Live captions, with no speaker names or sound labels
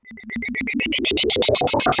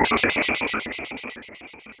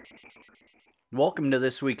Welcome to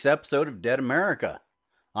this week's episode of Dead America.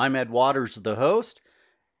 I'm Ed Waters, the host,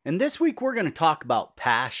 and this week we're going to talk about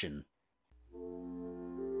passion.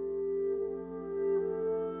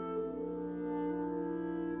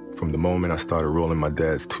 From the moment I started rolling my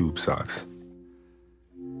dad's tube socks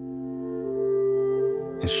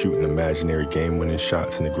and shooting imaginary game-winning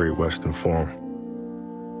shots in the Great Western Forum,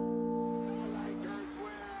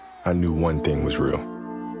 I knew one thing was real.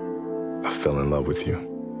 I fell in love with you.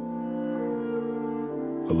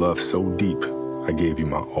 A love so deep, I gave you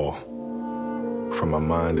my all. From my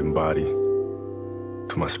mind and body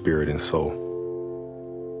to my spirit and soul.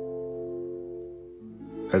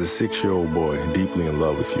 As a 6-year-old boy, deeply in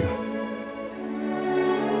love with you,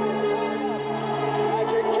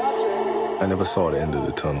 I never saw the end of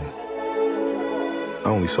the tunnel. I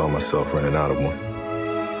only saw myself running out of one.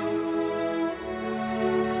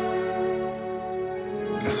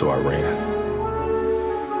 And so I ran.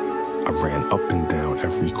 I ran up and down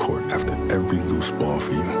every court after every loose ball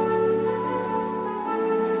for you.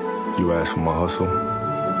 You asked for my hustle.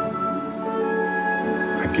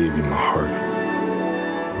 I gave you my heart.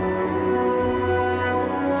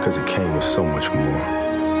 Because it came with so much more.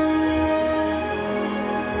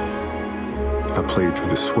 I played through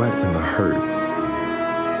the sweat and the hurt.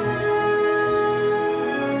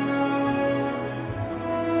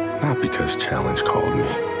 Not because Challenge called me,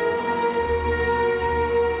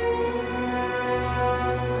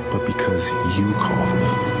 but because you called me.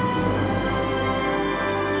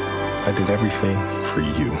 I did everything for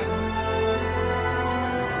you.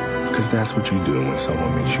 Because that's what you do when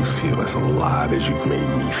someone makes you feel as alive as you've made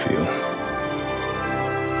me feel.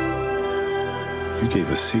 You gave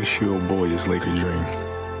a 6-year-old boy his Laker dream.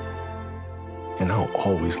 And I'll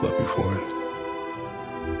always love you for it.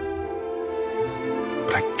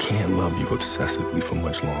 But I can't love you obsessively for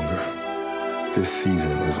much longer. This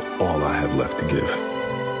season is all I have left to give.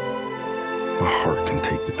 My heart can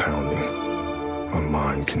take the pounding. My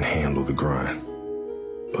mind can handle the grind.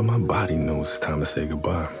 But my body knows it's time to say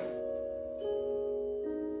goodbye.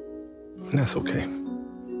 And that's okay.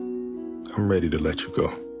 I'm ready to let you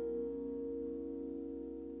go.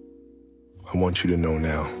 I want you to know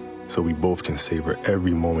now, so we both can savor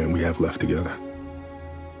every moment we have left together.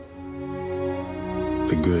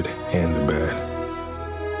 The good and the bad.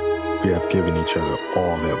 We have given each other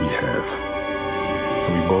all that we have.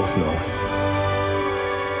 And we both know,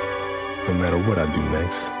 no matter what I do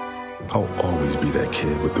next, I'll always be that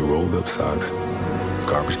kid with the rolled up socks,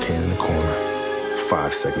 garbage can in the corner,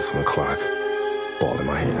 5 seconds on the clock, ball in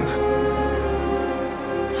my hands.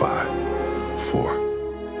 5,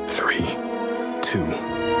 4, 3, 2,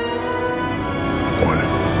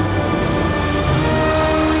 1.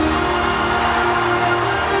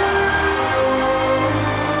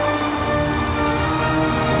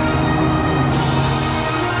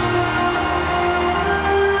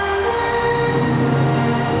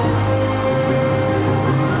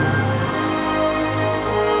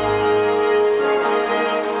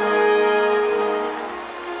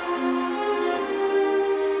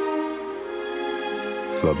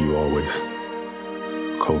 Love you always,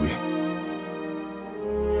 Kobe.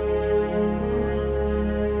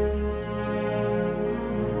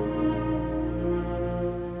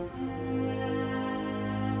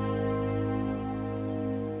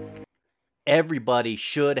 Everybody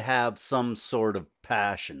should have some sort of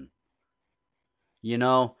passion. You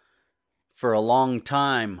know, for a long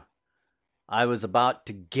time, I was about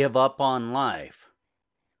to give up on life.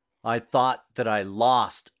 I thought that I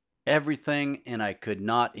lost everything and I could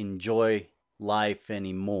not enjoy life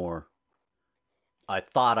anymore. I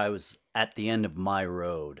thought I was at the end of my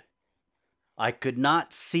road. I could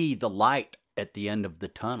not see the light at the end of the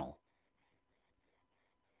tunnel.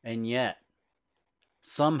 And yet,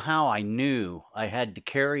 somehow I knew I had to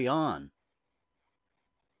carry on.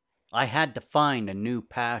 I had to find a new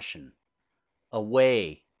passion, a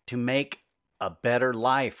way to make a better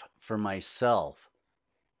life for myself.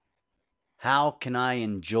 How can I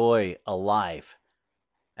enjoy a life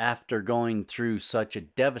after going through such a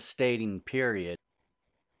devastating period?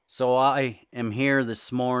 So I am here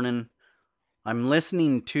this morning. I'm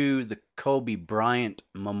listening to the Kobe Bryant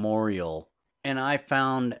Memorial, and I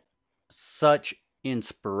found such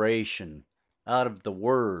inspiration out of the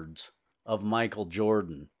words of Michael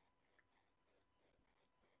Jordan.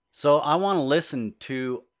 So I want to listen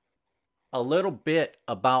to a little bit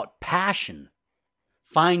about passion.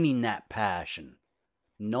 Finding that passion,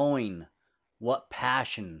 knowing what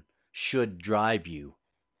passion should drive you.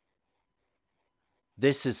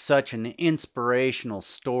 This is such an inspirational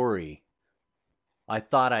story I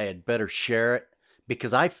thought I had better share it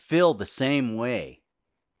because I feel the same way.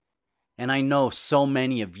 And I know so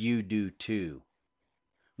many of you do too.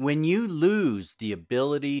 When you lose the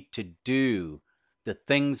ability to do the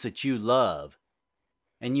things that you love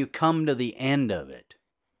and you come to the end of it,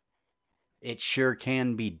 it sure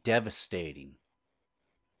can be devastating.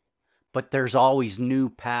 But there's always new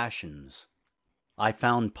passions. I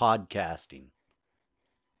found podcasting.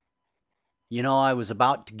 You know, I was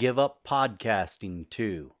about to give up podcasting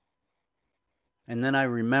too. And then I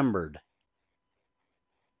remembered,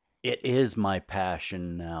 it is my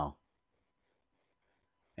passion now.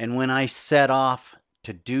 And when I set off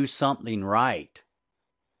to do something right,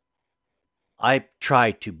 I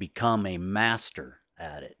try to become a master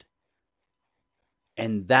at it.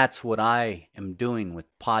 And that's what I am doing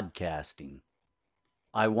with podcasting.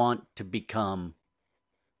 I want to become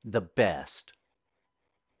the best.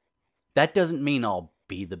 That doesn't mean I'll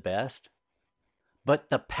be the best, but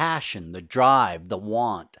the passion, the drive, the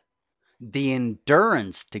want, the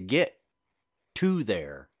endurance to get to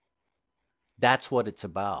there, that's what it's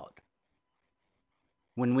about.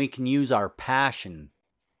 When we can use our passion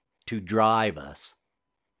to drive us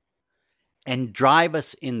and drive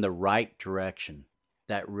us in the right direction,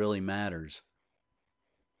 that really matters.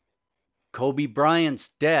 Kobe Bryant's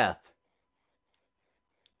death,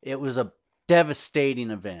 it was a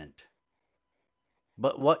devastating event.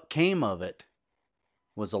 But what came of it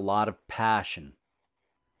was a lot of passion.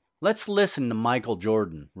 Let's listen to Michael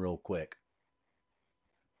Jordan real quick.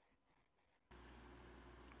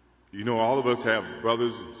 You know, all of us have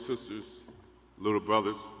brothers and sisters,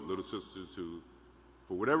 little sisters who,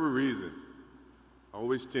 for whatever reason,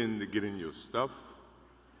 always tend to get in your stuff,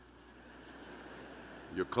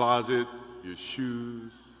 your closet, your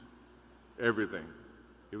shoes, everything.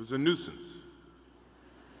 It was a nuisance,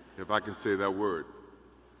 if I can say that word.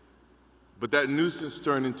 But that nuisance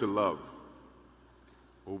turned into love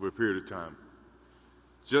over a period of time,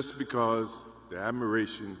 just because the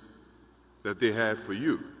admiration that they had for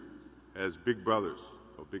you as big brothers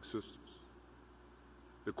or big sisters.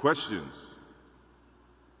 The questions,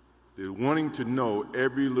 the wanting to know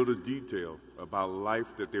every little detail about life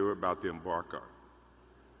that they were about to embark on.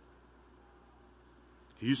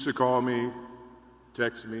 He used to call me,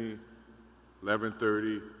 text me,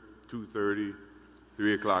 11:30, 2:30,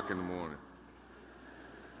 3 o'clock in the morning,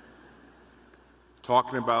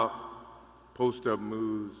 talking about post-up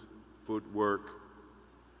moves, footwork,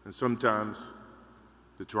 and sometimes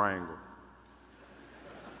the triangle.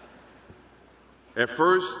 At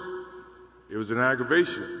first, it was an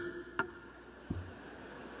aggravation.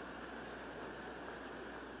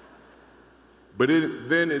 But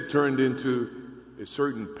then it turned into a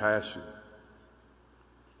certain passion.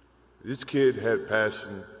 This kid had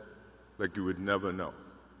passion like you would never know.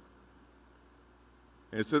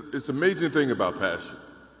 And it's an amazing thing about passion.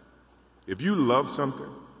 If you love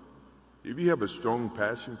something, if you have a strong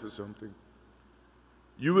passion for something,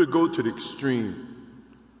 you would go to the extreme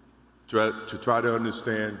to try to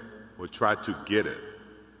understand or try to get it.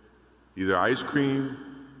 Either ice cream,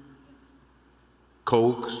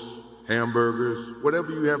 Cokes, hamburgers,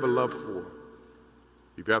 whatever you have a love for.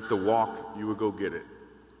 If you have to walk, you would go get it.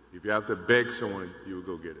 If you have to beg someone, you would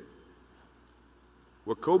go get it.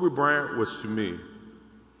 What Kobe Bryant was to me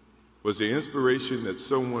was the inspiration that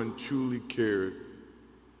someone truly cared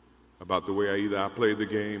about the way I played the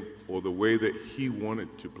game or the way that he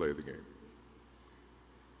wanted to play the game.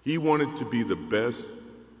 He wanted to be the best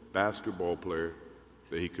basketball player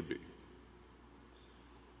that he could be.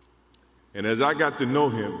 And as I got to know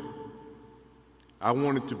him, I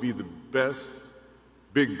wanted to be the best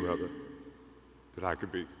big brother that I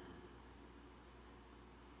could be.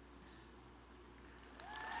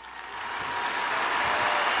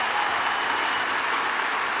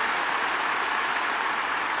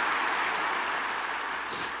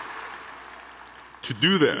 To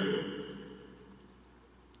do that,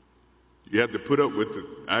 you had to put up with the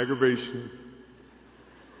aggravation,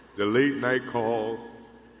 the late night calls,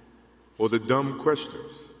 or the dumb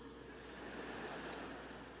questions.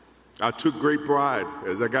 I took great pride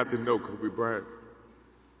as I got to know Kobe Bryant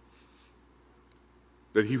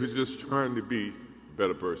that he was just trying to be a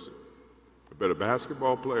better person, a better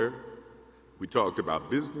basketball player. We talked about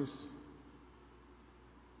business.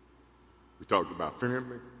 We talked about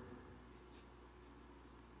family.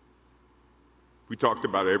 We talked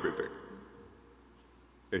about everything.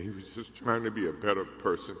 And he was just trying to be a better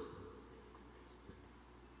person.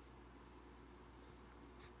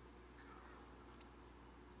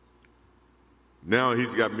 Now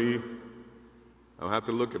he's got me. I'll have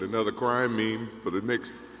to look at another crime meme for the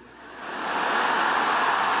next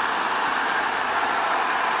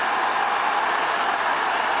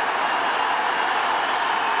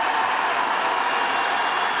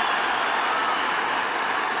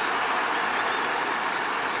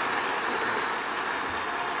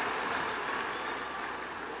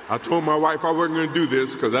I told my wife I wasn't going to do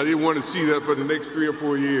this because I didn't want to see that for the next 3 or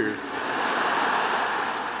 4 years.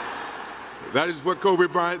 That is what Kobe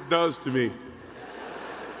Bryant does to me.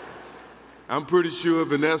 I'm pretty sure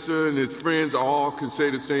Vanessa and his friends all can say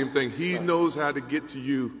the same thing. He knows how to get to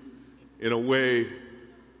you in a way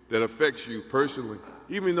that affects you personally,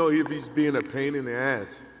 even though if he's being a pain in the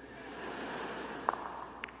ass.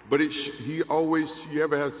 But you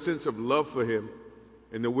ever have a sense of love for him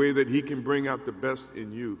in the way that he can bring out the best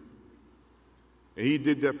in you. And he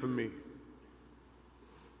did that for me.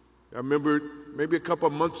 I remember maybe a couple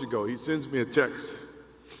of months ago, he sends me a text.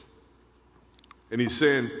 And he's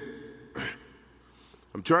saying,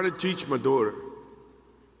 I'm trying to teach my daughter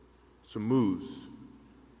some moves.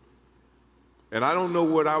 And I don't know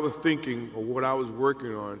what I was thinking or what I was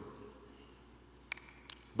working on.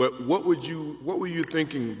 But what were you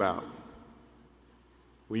thinking about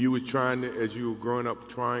when you were as you were growing up,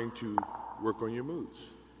 trying to work on your moves?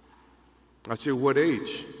 I said, what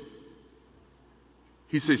age?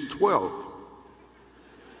 He says, 12.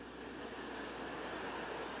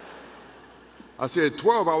 I said,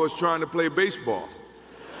 12, I was trying to play baseball.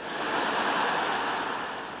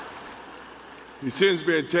 He sends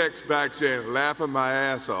me a text back saying, laughing my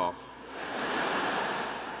ass off.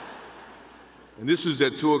 And this is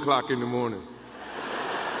at 2 o'clock in the morning.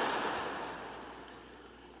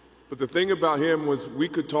 But the thing about him was we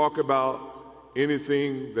could talk about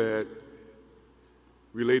anything that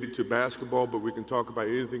related to basketball, but we can talk about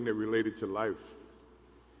anything that related to life.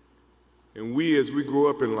 And we, as we grow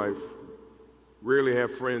up in life, rarely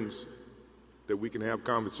have friends that we can have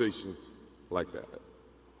conversations like that.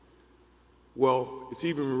 Well, it's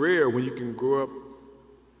even rare when you can grow up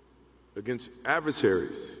against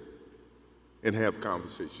adversaries and have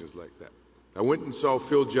conversations like that. I went and saw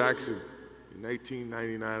Phil Jackson in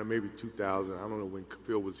 1999 or maybe 2000. I don't know when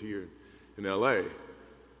Phil was here in LA.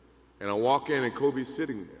 And I walk in and Kobe's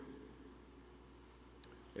sitting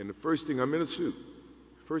there. And the first thing, I'm in a suit.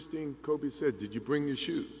 First thing Kobe said, did you bring your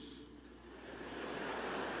shoes?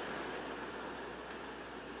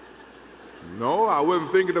 No, I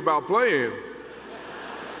wasn't thinking about playing.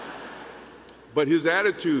 But his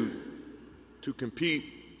attitude to compete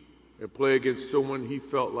and play against someone he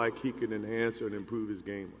felt like he could enhance and improve his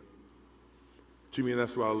game with. To me,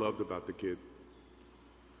 that's what I loved about the kid.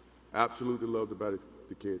 Absolutely loved about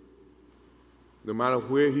the kid. No matter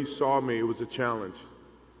where he saw me, it was a challenge.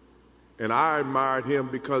 And I admired him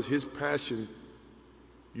because his passion,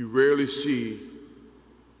 you rarely see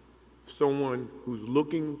someone who's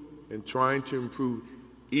looking and trying to improve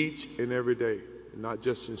each and every day, not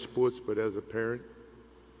just in sports, but as a parent,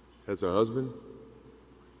 as a husband.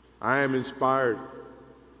 I am inspired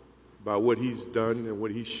by what he's done and what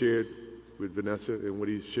he shared with Vanessa and what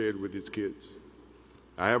he's shared with his kids.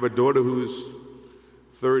 I have a daughter who's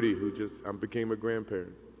 30 who just became a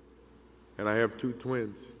grandparent. And I have 2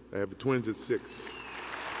 twins. I have twins at 6.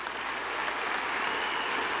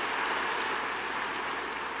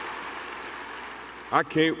 I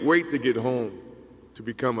can't wait to get home to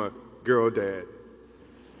become a girl dad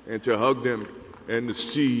and to hug them and to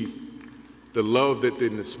see the love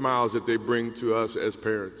and the smiles that they bring to us as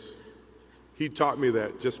parents. He taught me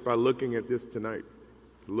that just by looking at this tonight,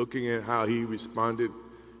 looking at how he responded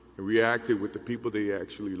and reacted with the people that he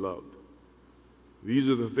actually loved. These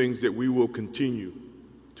are the things that we will continue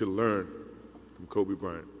to learn from Kobe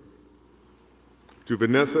Bryant. To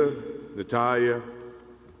Vanessa, Natalia,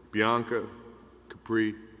 Bianca,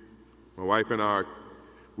 Capri, my wife and I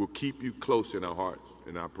will keep you close in our hearts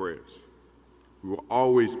and our prayers. We will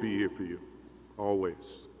always be here for you, always.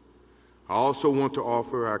 I also want to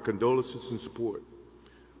offer our condolences and support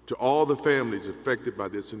to all the families affected by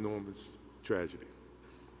this enormous tragedy.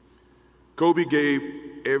 Kobe gave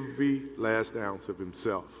every last ounce of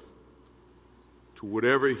himself to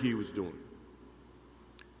whatever he was doing.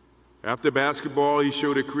 After basketball, he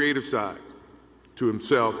showed a creative side to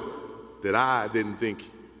himself that I didn't think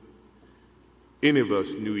any of us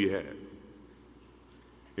knew he had.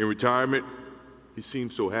 In retirement, he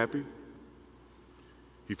seemed so happy.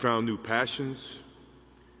 He found new passions,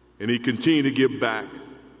 and he continued to give back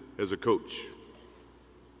as a coach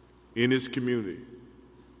in his community.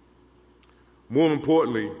 More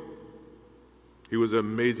importantly, he was an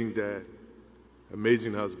amazing dad,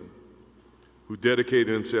 amazing husband, who dedicated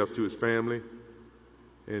himself to his family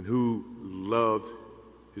and who loved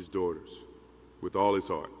his daughters with all his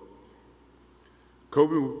heart.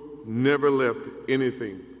 Kobe never left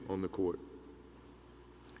anything on the court.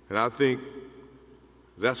 And I think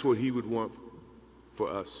that's what he would want for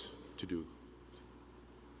us to do.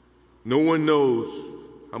 No one knows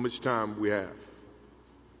how much time we have.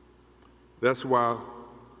 That's why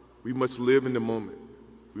We must live in the moment.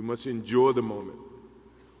 We must enjoy the moment.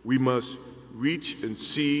 We must reach and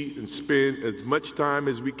see and spend as much time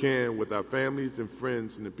as we can with our families and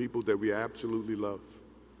friends and the people that we absolutely love.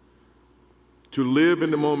 To live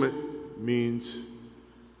in the moment means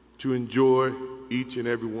to enjoy each and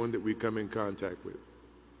every one that we come in contact with.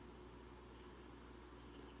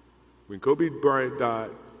 When Kobe Bryant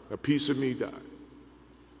died, a piece of me died.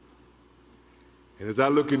 And as I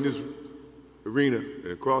look in this arena and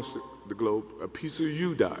across the globe, a piece of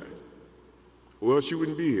you died, or else you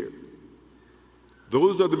wouldn't be here.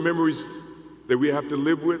 Those are the memories that we have to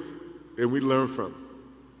live with and we learn from.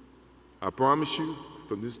 I promise you,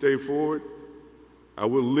 from this day forward, I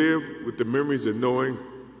will live with the memories of knowing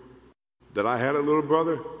that I had a little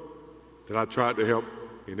brother that I tried to help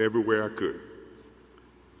in every way I could.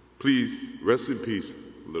 Please, rest in peace,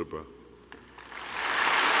 little brother.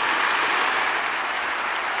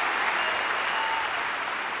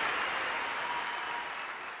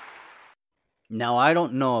 Now, I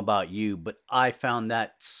don't know about you, but I found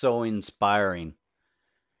that so inspiring.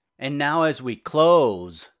 And now as we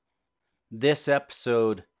close this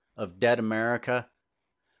episode of Dead America,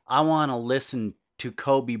 I want to listen to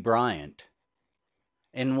Kobe Bryant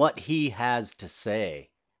and what he has to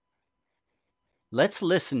say. Let's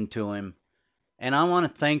listen to him, and I want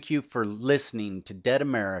to thank you for listening to Dead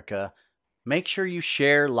America. Make sure you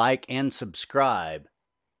share, like, and subscribe.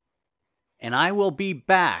 And I will be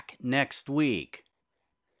back next week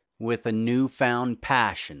with a newfound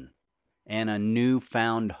passion and a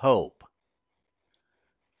newfound hope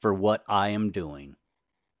for what I am doing.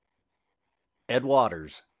 Ed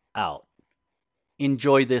Waters, out.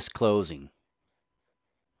 Enjoy this closing.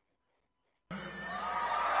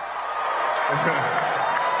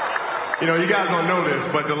 You know, you guys don't know this,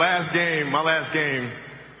 but my last game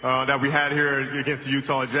that we had here against the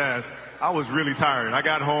Utah Jazz, I was really tired. I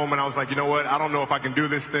got home and I was like, you know what? I don't know if I can do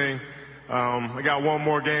this thing. I got one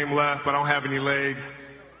more game left, but I don't have any legs.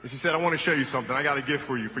 And she said, I want to show you something. I got a gift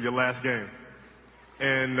for you for your last game.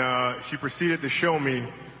 And she proceeded to show me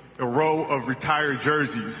a row of retired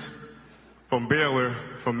jerseys from Baylor,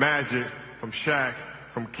 from Magic, from Shaq,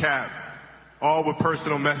 from Cap, all with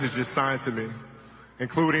personal messages signed to me,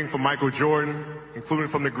 including from Michael Jordan, including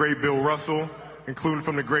from the great Bill Russell, including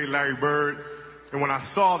from the great Larry Bird. And when I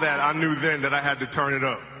saw that, I knew then that I had to turn it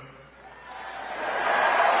up.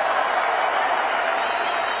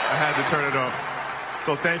 I had to turn it up.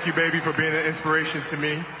 So thank you, baby, for being an inspiration to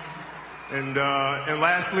me. And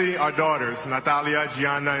lastly, our daughters, Natalia,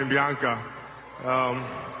 Gianna, and Bianca.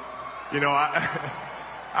 You know, I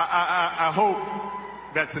hope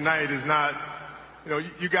that tonight is not, you know,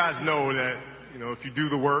 you guys know that, you know, if you do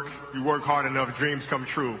the work, you work hard enough, dreams come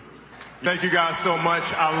true. Thank you guys so much.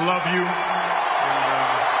 I love you.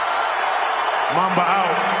 And, Mamba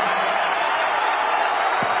out.